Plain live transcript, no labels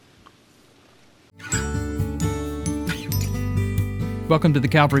Welcome to the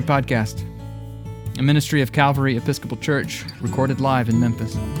Calvary Podcast, a ministry of Calvary Episcopal Church, recorded live in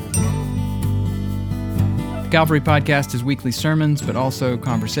Memphis. The Calvary Podcast is weekly sermons, but also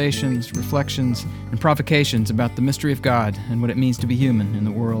conversations, reflections, and provocations about the mystery of God and what it means to be human in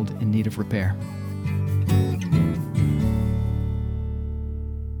the world in need of repair.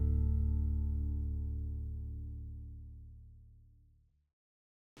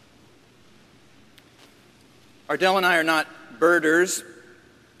 Ardell and I are not birders,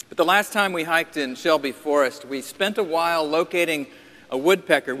 but the last time we hiked in Shelby Forest, we spent a while locating a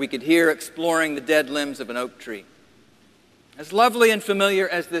woodpecker we could hear exploring the dead limbs of an oak tree. As lovely and familiar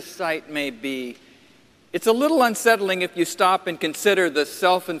as this sight may be, it's a little unsettling if you stop and consider the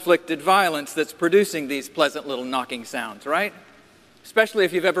self-inflicted violence that's producing these pleasant little knocking sounds, right? Especially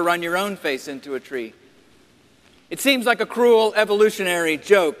if you've ever run your own face into a tree. It seems like a cruel evolutionary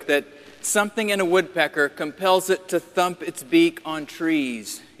joke that something in a woodpecker compels it to thump its beak on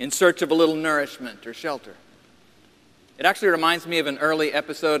trees in search of a little nourishment or shelter. It actually reminds me of an early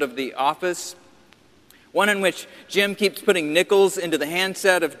episode of The Office, one in which Jim keeps putting nickels into the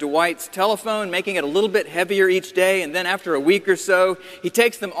handset of Dwight's telephone, making it a little bit heavier each day, and then after a week or so, he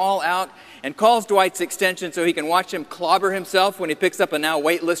takes them all out and calls Dwight's extension so he can watch him clobber himself when he picks up a now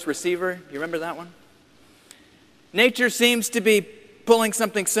weightless receiver. You remember that one? Nature seems to be pulling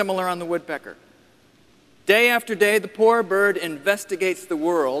something similar on the woodpecker. Day after day, the poor bird investigates the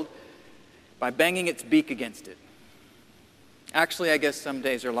world by banging its beak against it. Actually, I guess some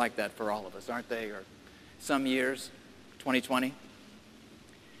days are like that for all of us, aren't they? Or some years, 2020.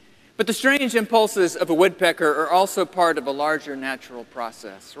 But the strange impulses of a woodpecker are also part of a larger natural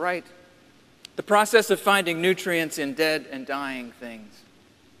process, right? The process of finding nutrients in dead and dying things.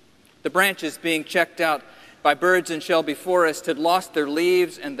 The branches being checked out by birds in Shelby Forest had lost their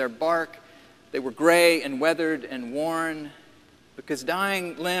leaves and their bark. They were gray and weathered and worn because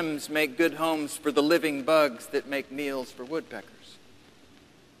dying limbs make good homes for the living bugs that make meals for woodpeckers.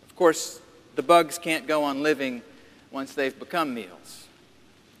 Of course, the bugs can't go on living once they've become meals.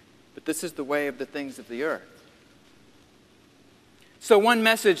 But this is the way of the things of the earth. So one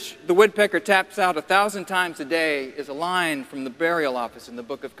message the woodpecker taps out 1,000 times a day is a line from the burial office in the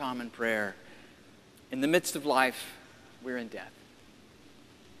Book of Common Prayer. In the midst of life, we're in death.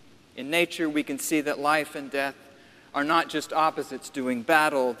 In nature, we can see that life and death are not just opposites doing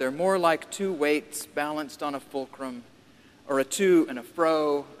battle. They're more like two weights balanced on a fulcrum, or a to and a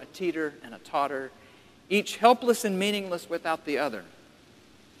fro, a teeter and a totter, each helpless and meaningless without the other.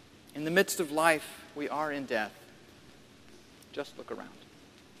 In the midst of life, we are in death. Just look around.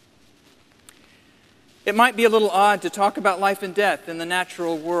 It might be a little odd to talk about life and death in the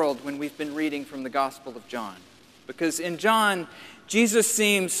natural world when we've been reading from the Gospel of John. Because in John, Jesus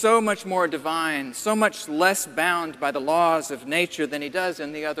seems so much more divine, so much less bound by the laws of nature than he does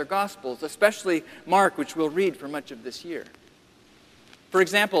in the other Gospels, especially Mark, which we'll read for much of this year. For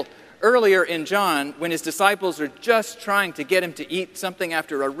example, earlier in John, when his disciples are just trying to get him to eat something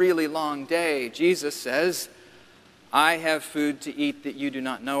after a really long day, Jesus says, "I have food to eat that you do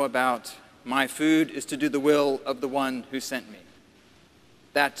not know about. My food is to do the will of the one who sent me."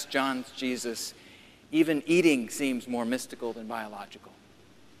 That's John's Jesus. Even eating seems more mystical than biological.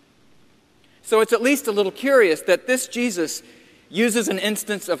 So it's at least a little curious that this Jesus uses an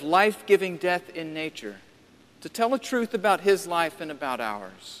instance of life-giving death in nature to tell a truth about his life and about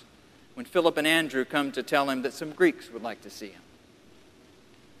ours, when Philip and Andrew come to tell him that some Greeks would like to see him.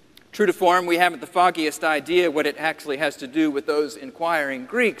 True to form, we haven't the foggiest idea what it actually has to do with those inquiring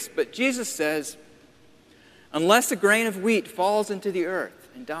Greeks, but Jesus says, unless a grain of wheat falls into the earth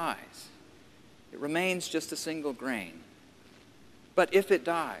and dies, it remains just a single grain. But if it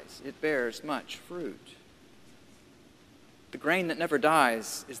dies, it bears much fruit. The grain that never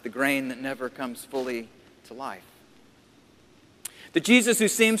dies is the grain that never comes fully to life. The Jesus who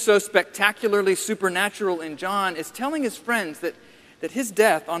seems so spectacularly supernatural in John is telling his friends that his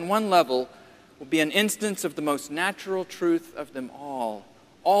death, on one level, will be an instance of the most natural truth of them all.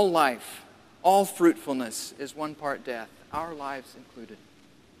 All life, all fruitfulness is one part death, our lives included.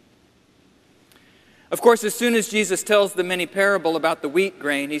 Of course, as soon as Jesus tells the mini parable about the wheat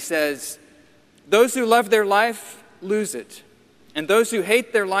grain, he says, "Those who love their life lose it, and those who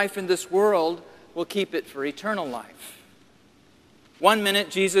hate their life in this world will keep it for eternal life." One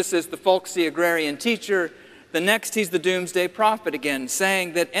minute, Jesus is the folksy agrarian teacher. The next, he's the doomsday prophet again,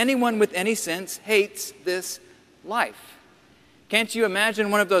 saying that anyone with any sense hates this life. Can't you imagine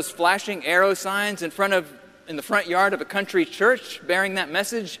one of those flashing arrow signs in the front yard of a country church bearing that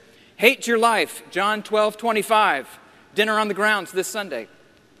message? Hate your life, John 12:25, dinner on the grounds this Sunday.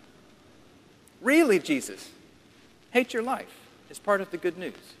 Really, Jesus? Hate your life. is part of the good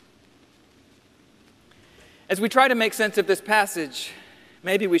news. As we try to make sense of this passage,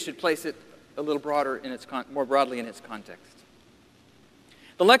 maybe we should place it a little more broadly in its context.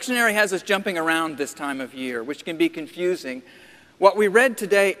 The lectionary has us jumping around this time of year, which can be confusing. What we read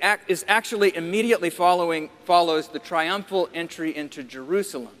today is actually immediately follows the triumphal entry into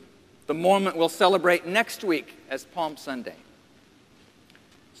Jerusalem, the moment we'll celebrate next week as Palm Sunday.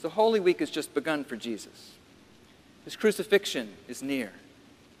 So Holy Week has just begun for Jesus. His crucifixion is near.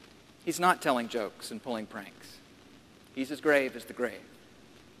 He's not telling jokes and pulling pranks. He's as grave as the grave.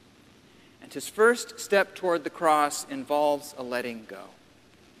 And his first step toward the cross involves a letting go.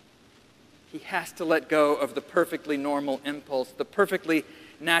 He has to let go of the perfectly normal impulse, the perfectly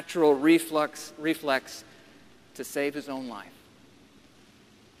natural reflex to save his own life.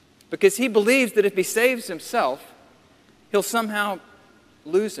 Because he believes that if he saves himself, he'll somehow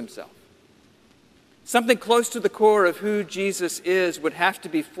lose himself. Something close to the core of who Jesus is would have to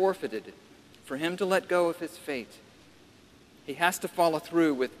be forfeited for him to let go of his fate. He has to follow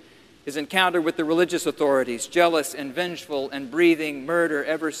through with his encounter with the religious authorities, jealous and vengeful and breathing murder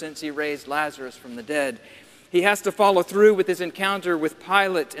ever since he raised Lazarus from the dead. He has to follow through with his encounter with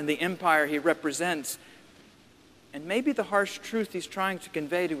Pilate and the empire he represents. And maybe the harsh truth he's trying to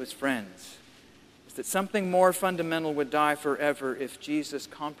convey to his friends is that something more fundamental would die forever if Jesus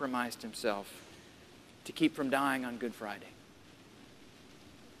compromised himself to keep from dying on Good Friday.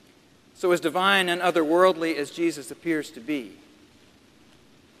 So as divine and otherworldly as Jesus appears to be,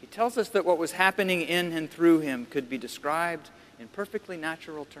 he tells us that what was happening in and through him could be described in perfectly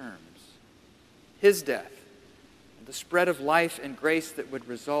natural terms. His death and the spread of life and grace that would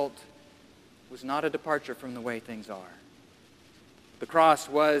result was not a departure from the way things are. The cross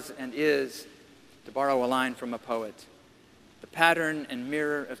was and is, to borrow a line from a poet, the pattern and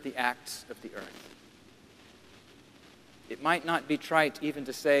mirror of the acts of the earth. It might not be trite even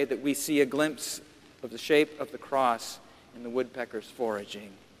to say that we see a glimpse of the shape of the cross in the woodpecker's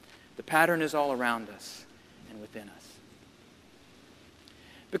foraging. The pattern is all around us and within us.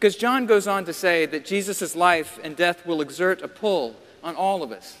 Because John goes on to say that Jesus' life and death will exert a pull on all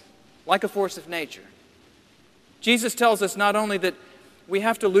of us, like a force of nature. Jesus tells us not only that we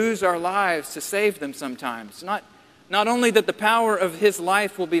have to lose our lives to save them sometimes, not only that the power of his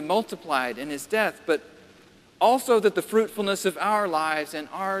life will be multiplied in his death, but also that the fruitfulness of our lives and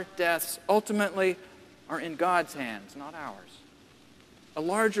our deaths ultimately are in God's hands, not ours. A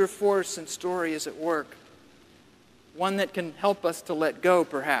larger force and story is at work, one that can help us to let go,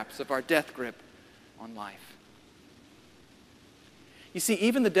 perhaps, of our death grip on life. You see,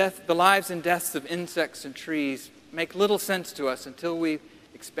 even the lives and deaths of insects and trees make little sense to us until we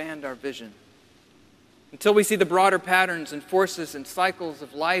expand our vision, until we see the broader patterns and forces and cycles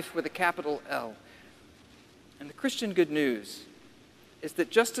of life with a capital L. And the Christian good news is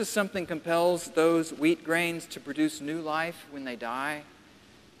that just as something compels those wheat grains to produce new life when they die,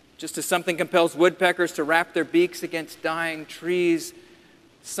 just as something compels woodpeckers to wrap their beaks against dying trees,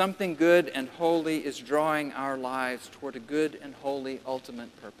 something good and holy is drawing our lives toward a good and holy ultimate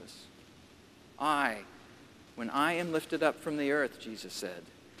purpose. When I am lifted up from the earth, Jesus said,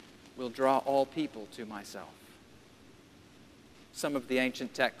 will draw all people to myself. Some of the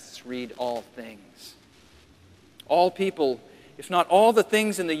ancient texts read all things. All people, if not all the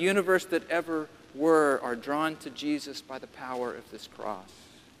things in the universe that ever were, are drawn to Jesus by the power of this cross.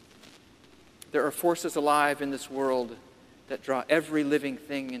 There are forces alive in this world that draw every living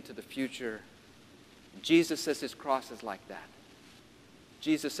thing into the future. Jesus says his cross is like that.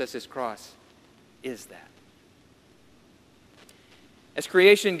 Jesus says his cross is that. As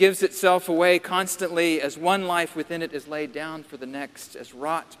creation gives itself away constantly, as one life within it is laid down for the next, as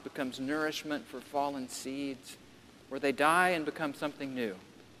rot becomes nourishment for fallen seeds, where they die and become something new,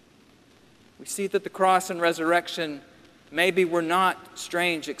 we see that the cross and resurrection maybe were not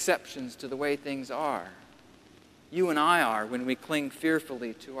strange exceptions to the way things are. You and I are when we cling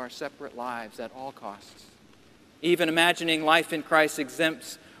fearfully to our separate lives at all costs, even imagining life in Christ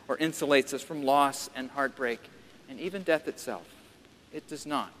exempts or insulates us from loss and heartbreak and even death itself. It does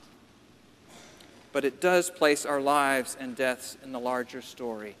not. But it does place our lives and deaths in the larger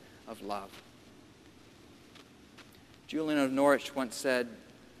story of love. Julian of Norwich once said,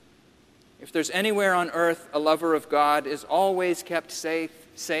 "If there's anywhere on earth a lover of God is always kept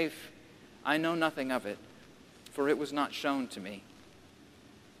safe, I know nothing of it, for it was not shown to me.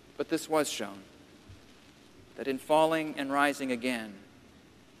 But this was shown, that in falling and rising again,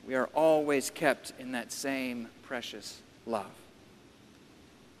 we are always kept in that same precious love."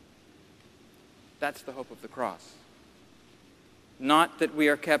 That's the hope of the cross. Not that we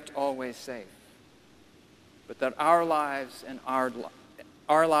are kept always safe, but that our lives and our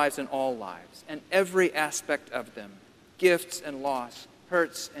lives and all lives, and every aspect of them, gifts and loss,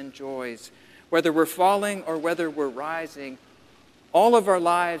 hurts and joys, whether we're falling or whether we're rising, all of our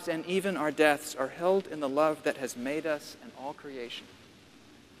lives and even our deaths are held in the love that has made us and all creation.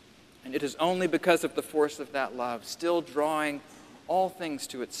 And it is only because of the force of that love, still drawing all things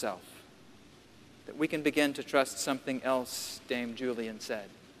to itself, that we can begin to trust something else Dame Julian said,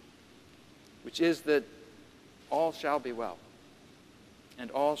 which is that all shall be well, and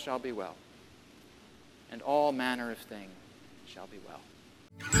all shall be well, and all manner of things shall be well.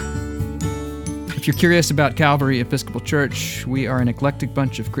 If you're curious about Calvary Episcopal Church, we are an eclectic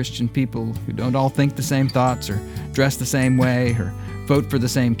bunch of Christian people who don't all think the same thoughts or dress the same way or vote for the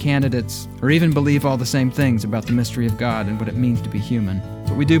same candidates or even believe all the same things about the mystery of God and what it means to be human.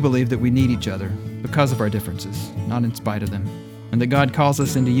 But we do believe that we need each other because of our differences, not in spite of them, and that God calls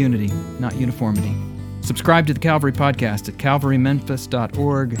us into unity, not uniformity. Subscribe to the Calvary Podcast at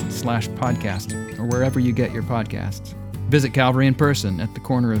calvarymemphis.org/podcast or wherever you get your podcasts. Visit Calvary in person at the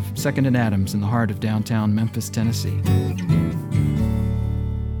corner of 2nd and Adams in the heart of downtown Memphis, Tennessee.